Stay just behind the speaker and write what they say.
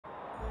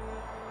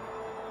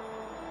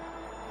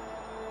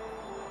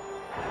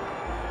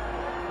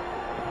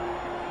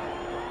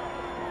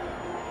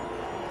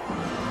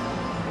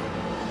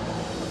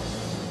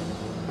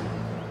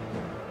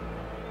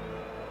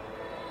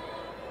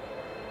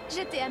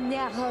Je t'ai amené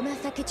à Rome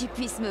afin que tu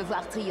puisses me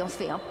voir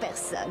triompher en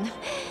personne.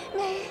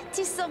 Mais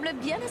tu sembles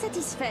bien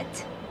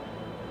insatisfaite.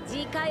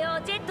 自家用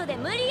ジェットで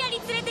無理やり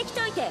連れてき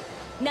といて、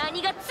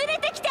何が連れ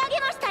てきてあげ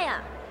ました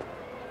や。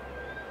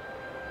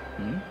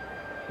ん?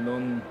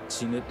 넌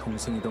진의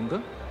동생이던가?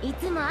 い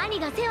つも兄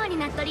が世話に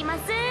なっとります。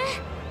っ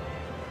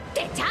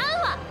てちゃう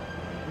わ。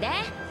で、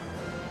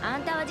あ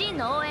んたはジン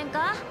の応援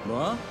か?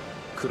 뭐?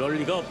 그럴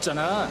리가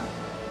없잖아.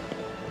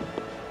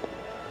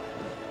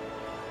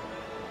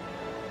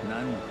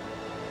 난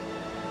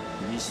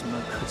미시마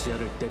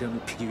카지아를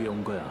때려눕히기 위해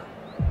온 거야.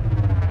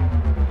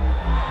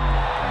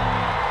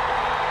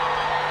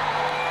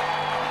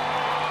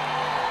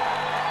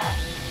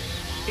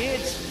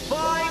 It's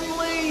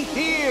finally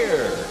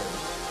here!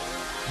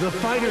 The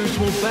fighters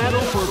will battle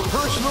for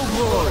personal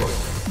glory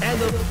and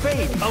the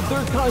fate of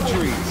their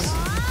countries.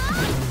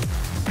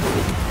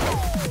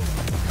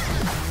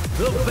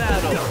 The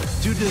battle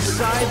to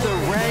decide the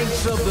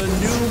ranks of the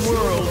new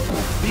world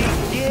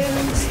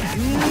begins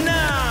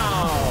now!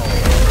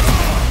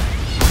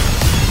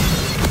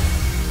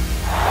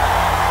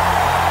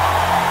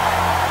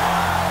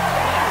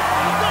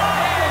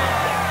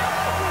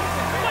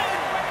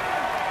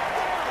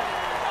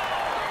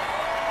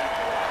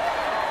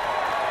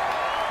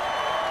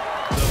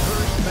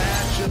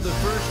 The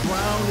first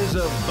round is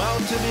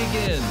about to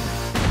begin.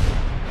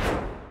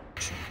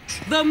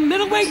 The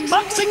middleweight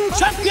boxing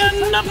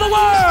champion of the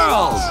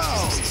world,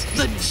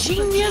 the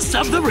genius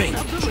of the ring,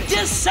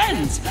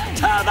 descends to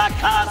the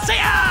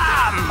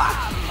Coliseum.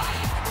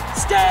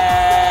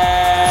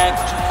 Step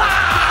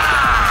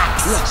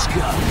Fox! Let's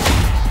go.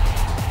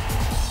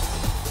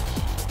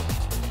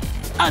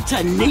 A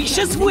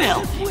tenacious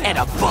will and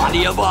a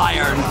body of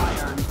iron.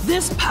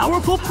 This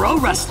powerful pro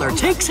wrestler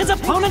takes his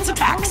opponent's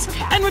attacks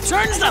and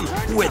returns them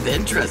with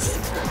interest.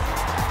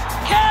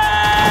 King!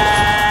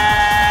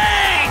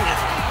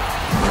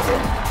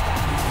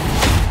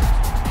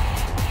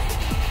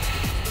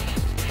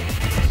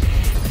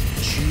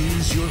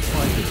 Choose your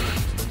fighter.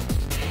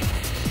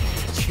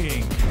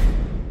 King.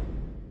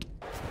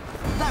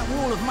 That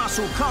wall of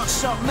muscle can't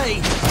stop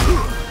me.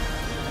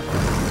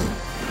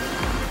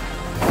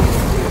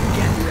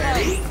 Get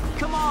ready.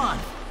 Come on.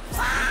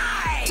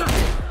 Fight!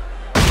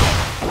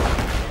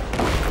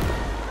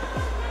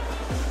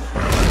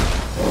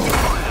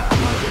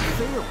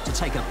 To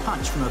take a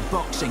punch from a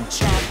boxing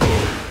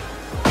champion.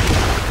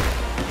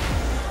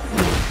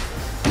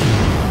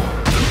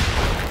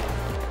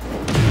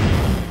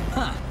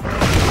 Huh.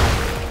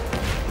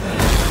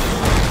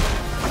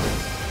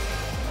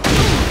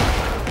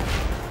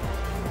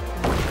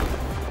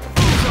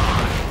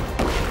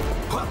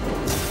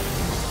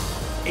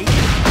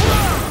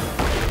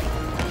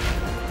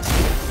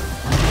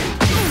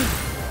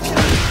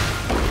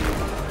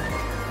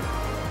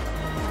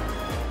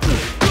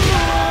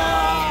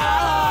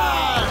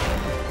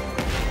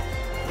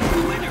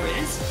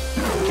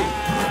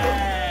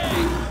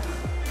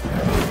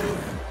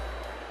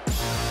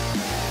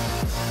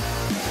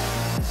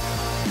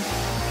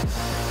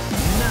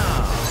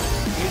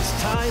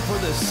 Time for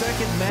the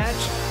second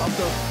match of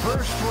the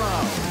first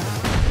round.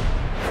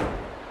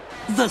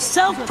 The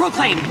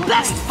self-proclaimed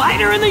best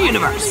fighter in the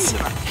universe,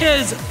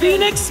 his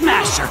Phoenix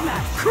Smasher,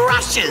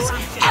 crushes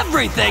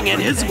everything in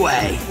his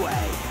way.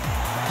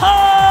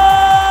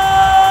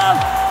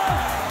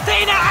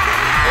 Phoenix!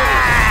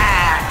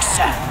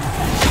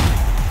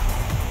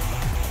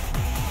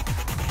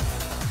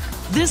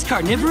 This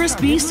carnivorous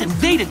beast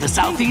invaded the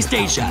Southeast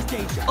Asia,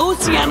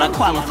 Oceania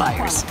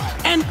qualifiers,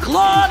 and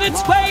clawed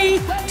its way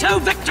to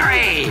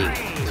victory!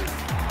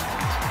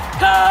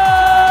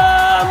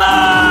 Come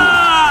on!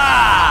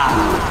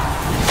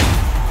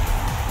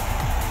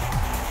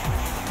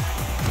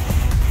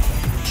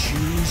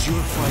 Choose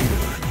your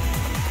fighter.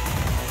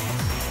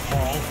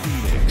 Paul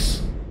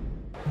Phoenix.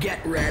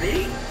 Get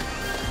ready.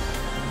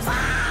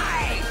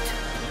 Fight!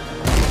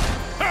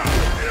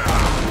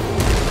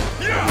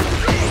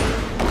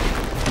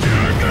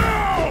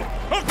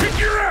 I'll kick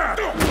your ass!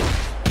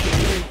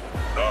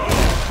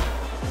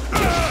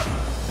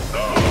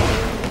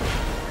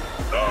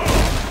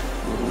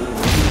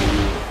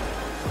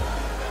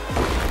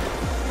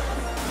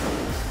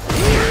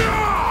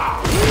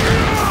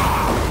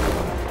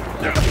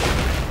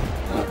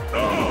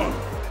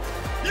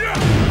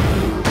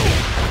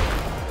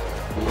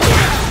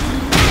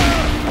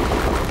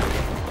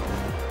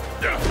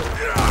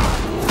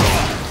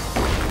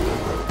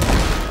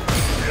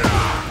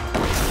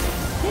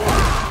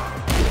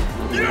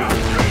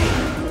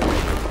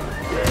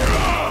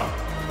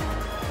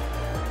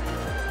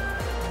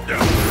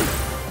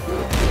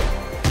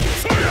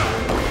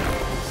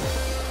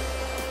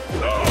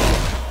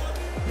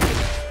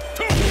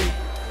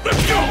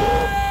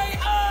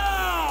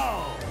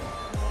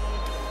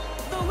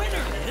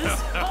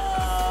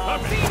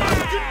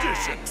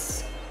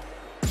 Conditions.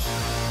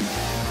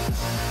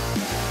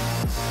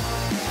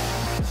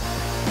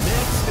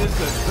 Next is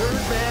the third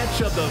match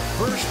of the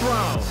first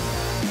round.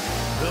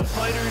 The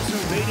fighters who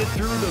made it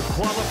through the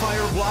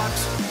qualifier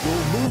blocks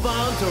will move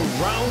on to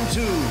round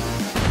two.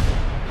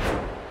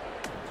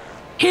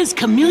 His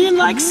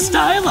chameleon-like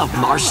style of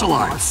martial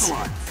arts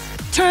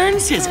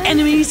turns his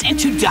enemies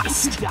into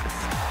dust.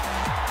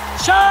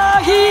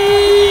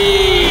 Shaheen!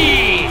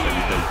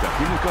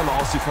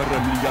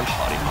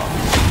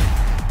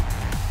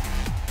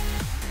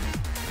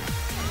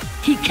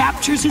 He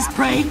captures his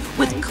prey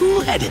with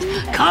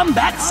cool-headed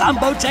combat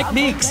sambo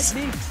techniques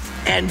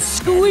and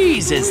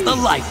squeezes the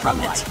life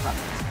from it.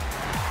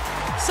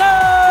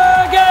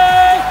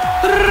 Sergei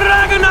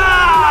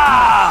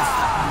Dragunov!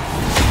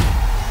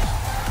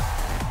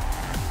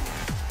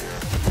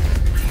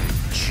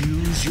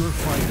 Choose your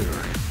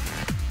fighter.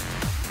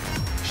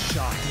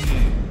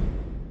 Shaheen.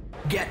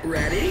 Get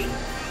ready.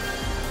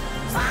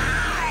 Fight!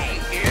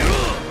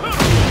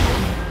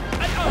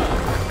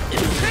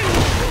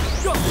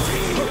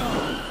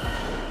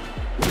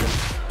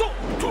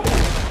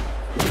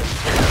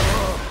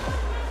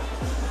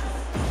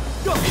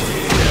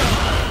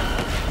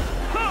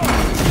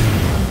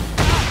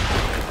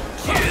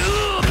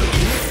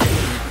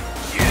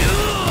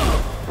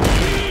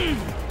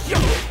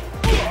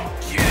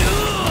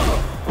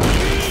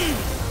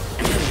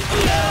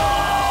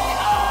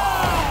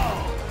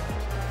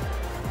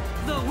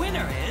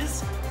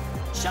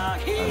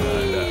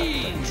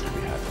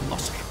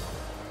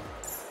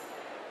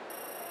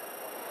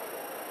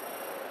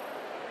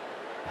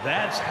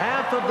 That's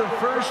half of the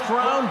first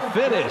round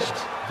finished.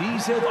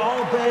 These have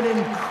all been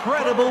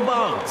incredible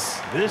bouts.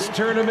 This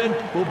tournament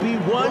will be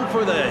one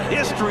for the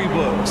history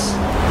books.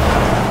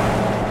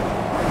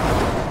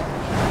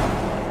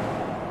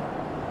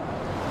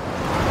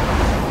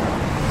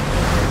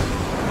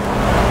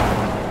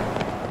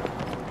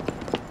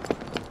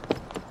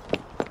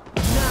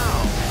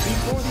 Now,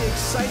 before the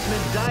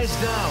excitement dies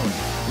down,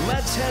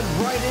 let's head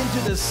right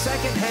into the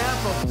second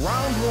half of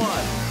round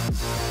one.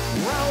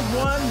 Round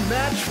one,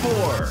 match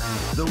 4.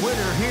 The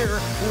winner here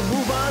will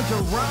move on to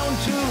round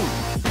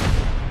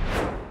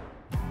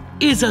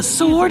 2. Is a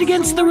sword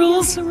against the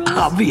rules?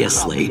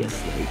 Obviously.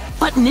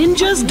 But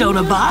ninjas don't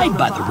abide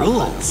by the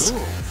rules.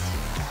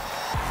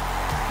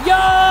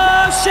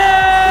 Yoshimitsu!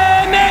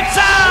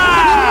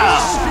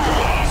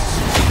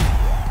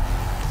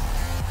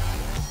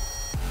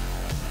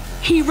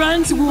 He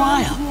runs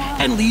wild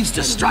and leaves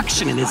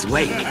destruction in his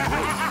wake.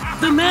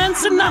 The man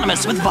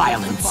synonymous with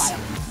violence.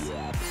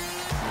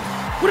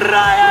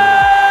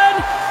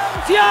 Ryan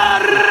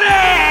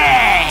Fury!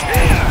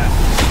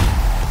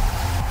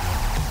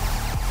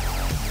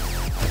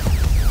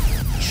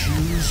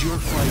 Choose your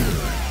fighter.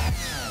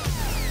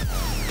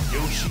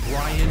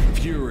 Ryan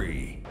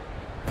Fury.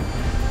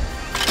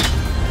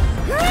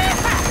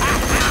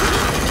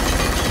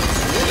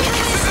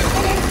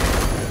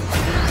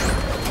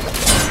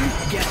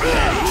 Get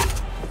ready.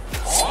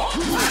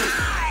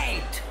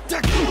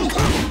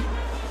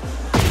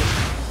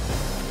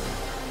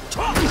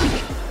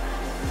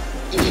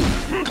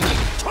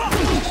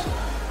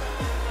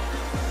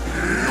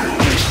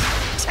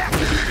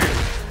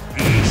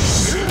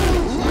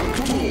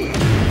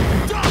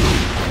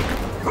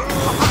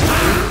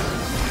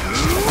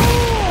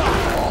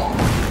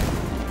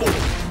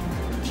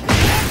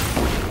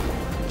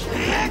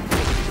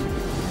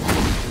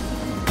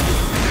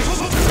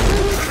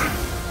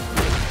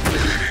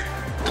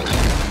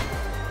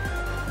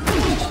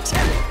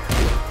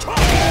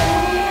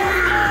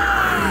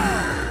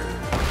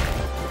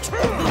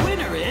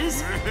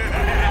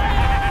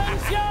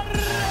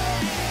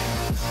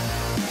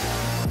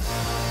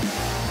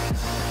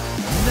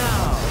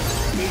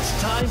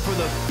 Time for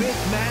the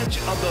 5th match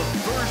of the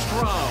first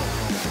round.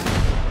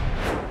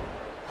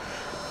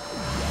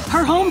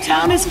 Her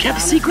hometown is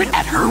kept secret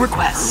at her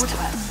request.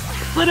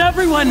 But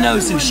everyone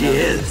knows who she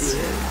is.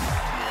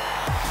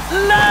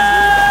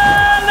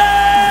 Lale!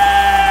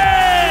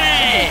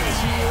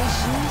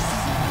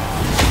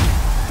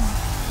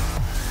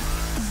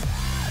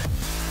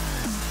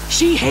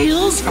 She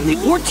hails from the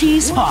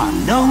Ortiz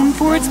farm, known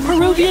for its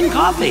Peruvian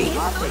coffee.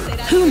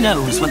 Who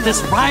knows what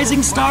this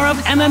rising star of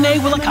MMA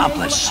will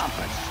accomplish?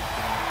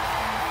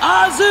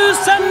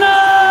 Azucena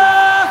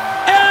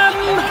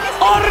M.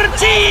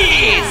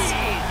 Ortiz!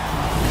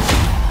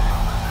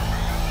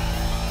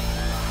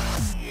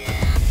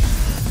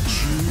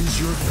 Choose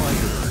your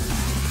fighter.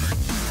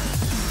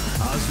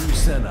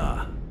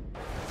 Azucena.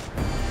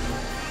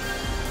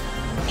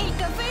 El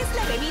café es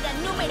la bebida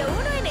número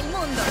 1 en el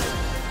mundo.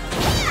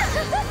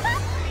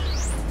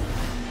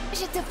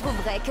 Je te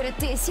prouverai que le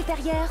thé est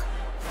supérieur.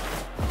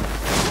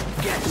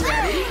 Get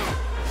ready.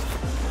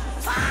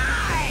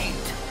 Fight!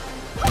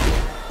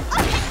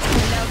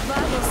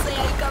 Alabado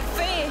sea el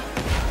café.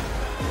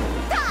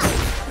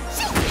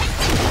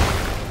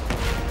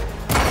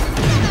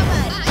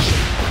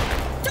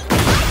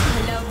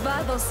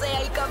 Alabado sea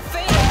el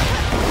café.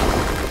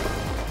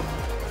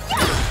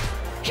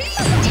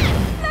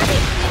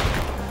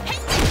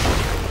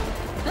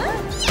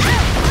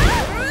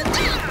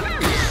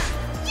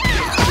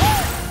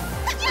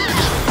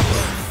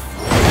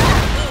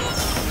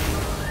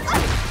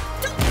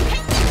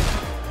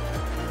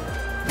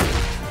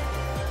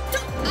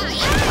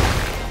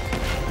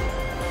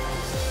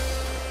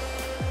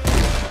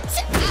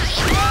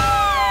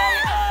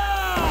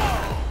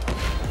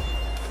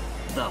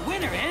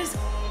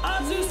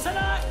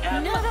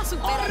 Nada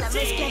supera la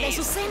mezcla de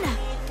su cena.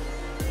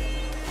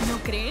 ¿No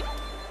creen?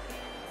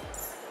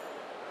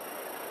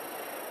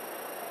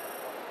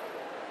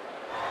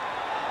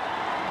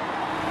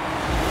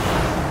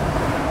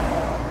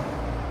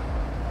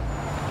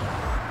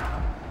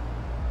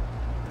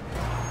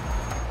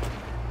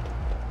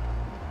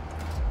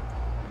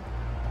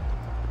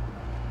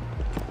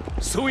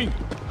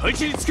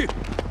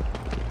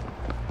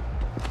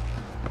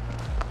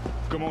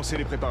 Commencez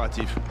les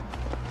préparatifs.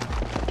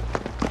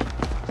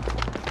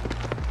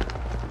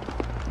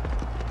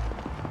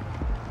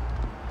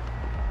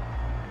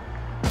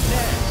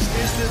 Next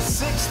is the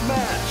sixth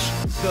match,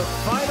 the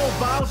final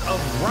bout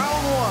of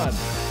round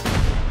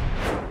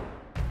 1.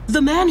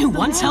 The man who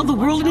once held the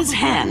world in his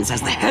hands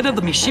as the head of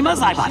the Mishima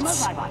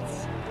Zaibatsu,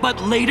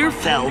 but later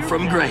fell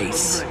from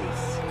grace.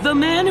 The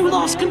man who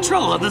lost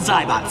control of the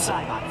Zaibatsu.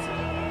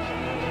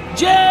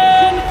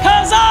 Jin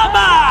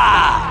Kazama!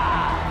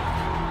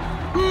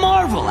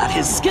 Marvel at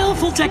his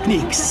skillful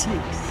techniques.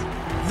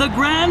 The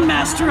Grand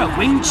Master of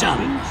Wing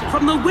Chun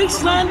from the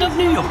wasteland of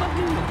New York.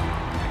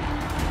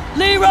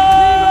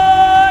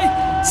 Leroy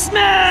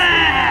Smith!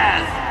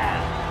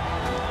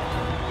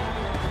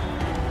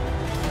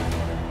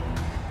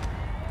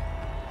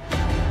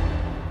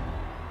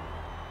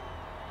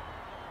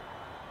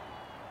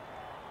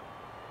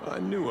 I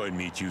knew I'd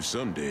meet you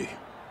someday.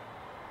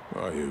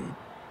 I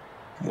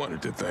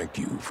wanted to thank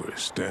you for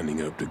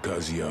standing up to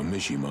Kazuya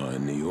Mishima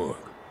in New York.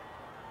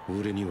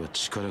 俺には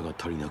力が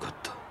足りなかっ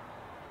た。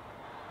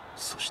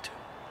そして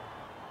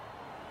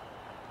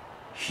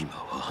今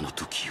はあの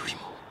時より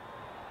も。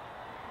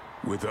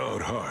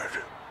Without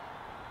heart,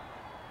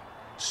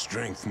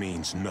 strength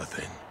means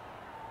nothing.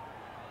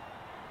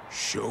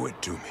 Show it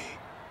to me.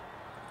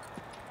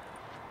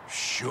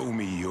 Show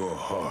me your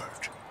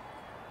heart.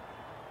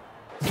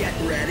 Get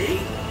ready.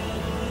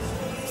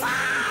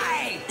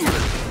 Fight!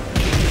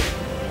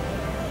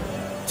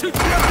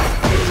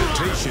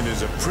 Hesitation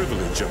is a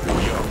privilege of the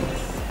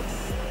young.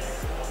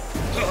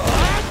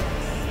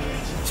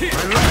 My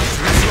last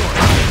resort,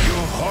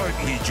 your heart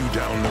leads you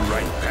down the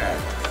right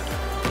path.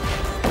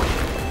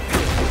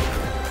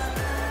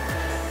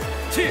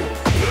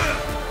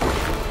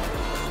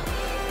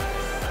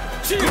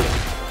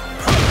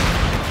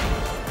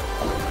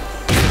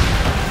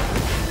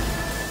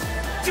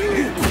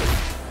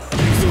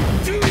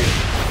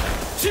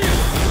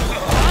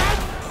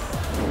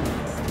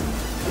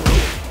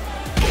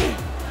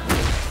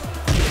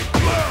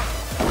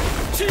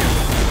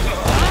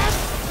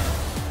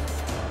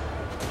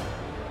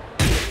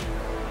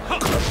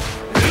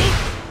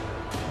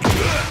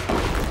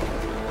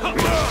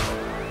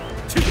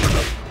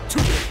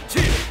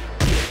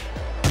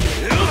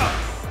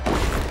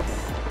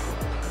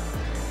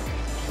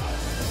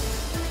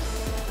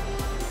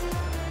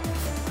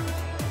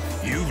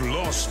 You've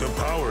lost the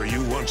power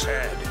you once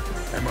had.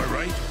 Am I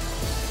right?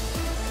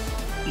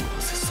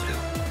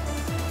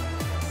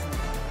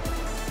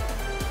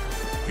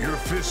 Your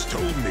fist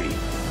told me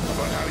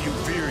about how you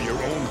fear your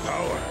own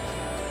power.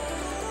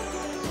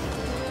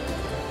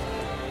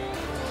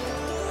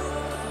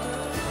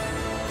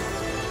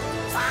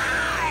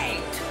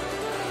 Fight!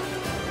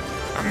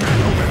 I'm not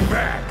holding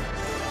back.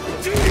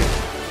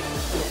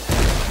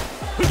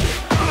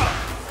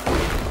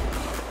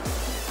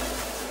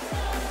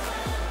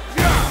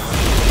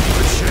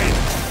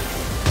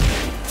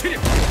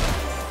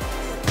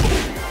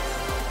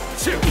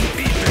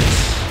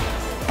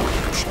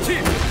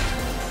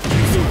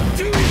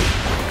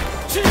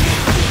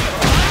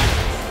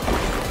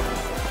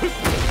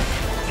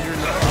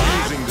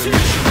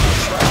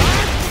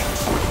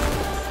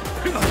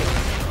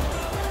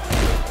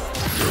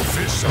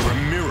 Are a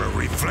mirror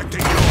reflecting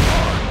your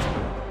heart.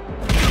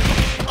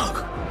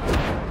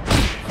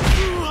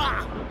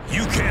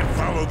 You can't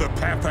follow the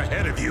path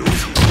ahead of you.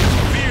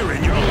 Fear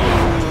in your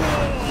heart.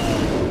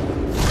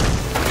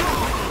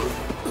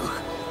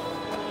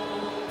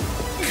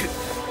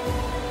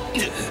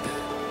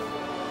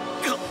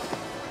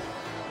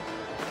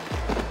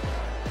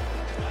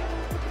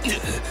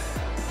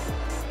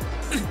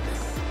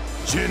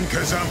 Jin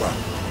Kazama,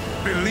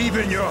 believe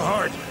in your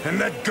heart and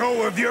let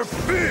go of your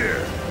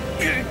fear.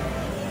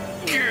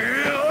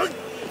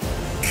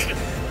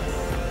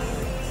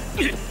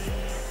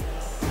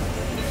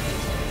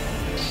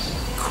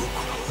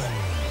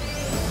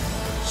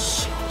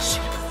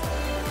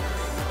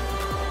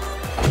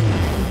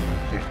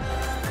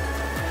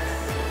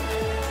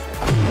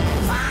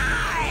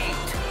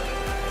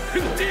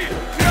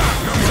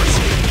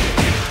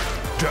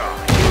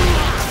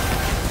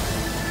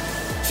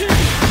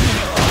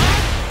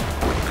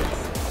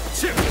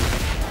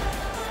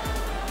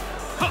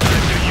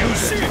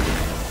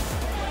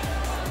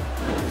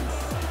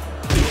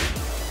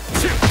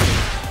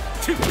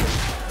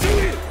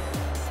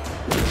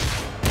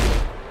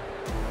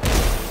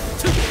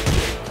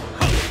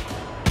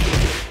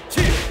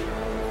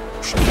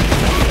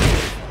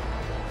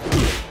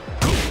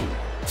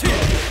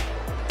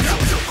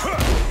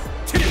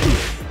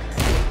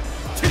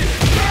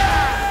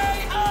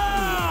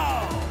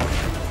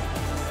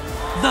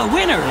 The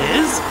winner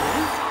is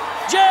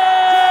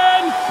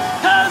Jin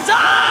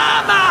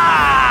Kazama!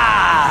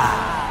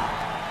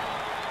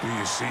 Do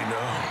you see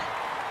now?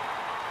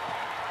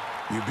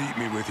 You beat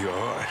me with your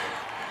heart,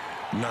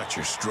 not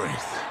your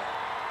strength.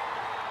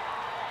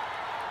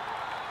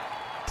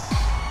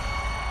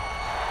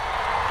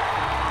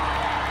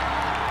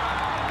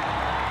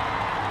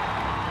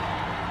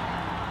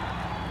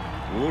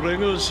俺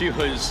が支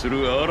配す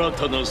る新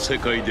たな世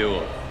界で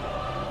は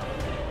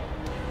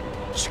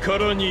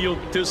力によっ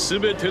て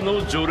全て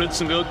の序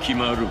列が決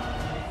まる。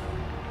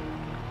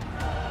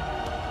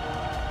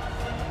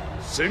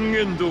宣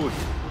言通り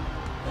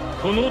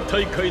この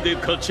大会で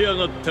勝ち上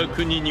がった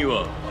国に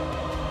は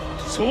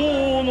相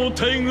応の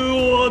待遇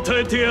を与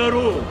えてや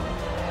ろう。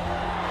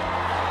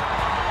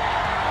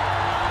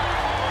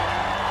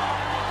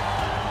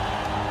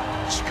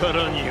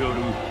力による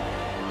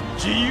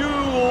自由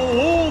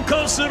を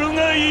謳歌する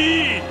が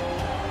いい。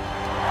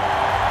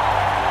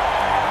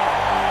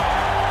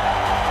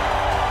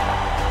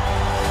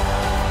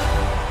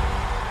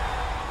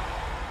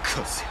和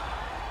也、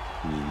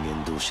人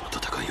間同士の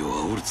戦い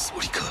を煽るつ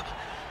もりか。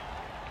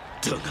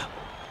だが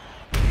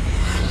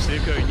世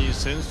界に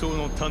戦争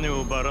の種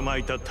をばらま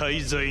いた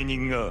大罪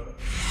人が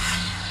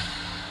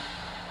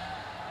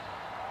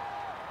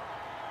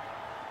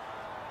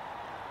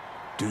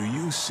Do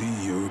you see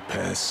your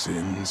past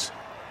sins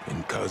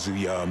in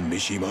Kazuya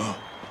Mishima?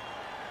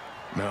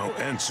 Now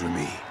answer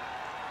me.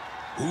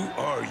 Who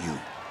are you?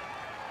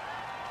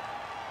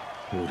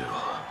 俺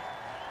は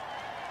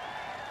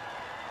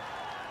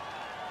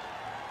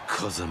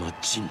風間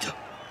仁だ。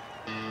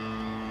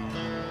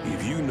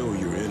If you know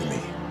your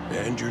enemy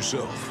and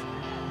yourself,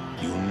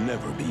 you'll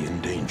never be in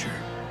danger.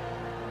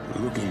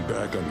 Looking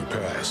back on the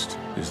past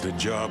is the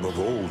job of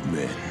old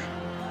men.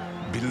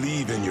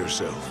 Believe in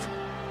yourself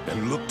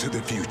and look to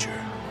the future.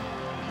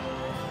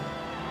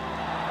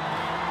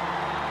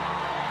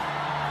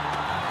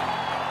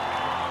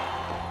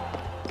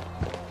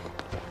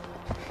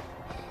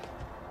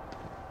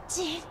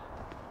 Jin.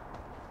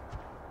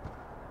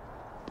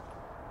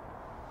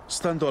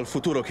 Stando al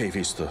futuro che hai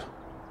visto,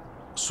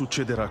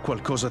 succederà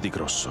qualcosa di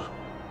grosso.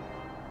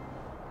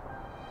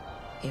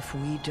 If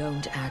we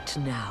don't act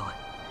now,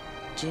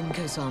 Jin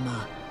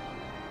Kazama,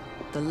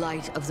 the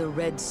light of the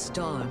Red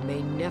Star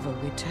may never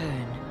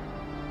return.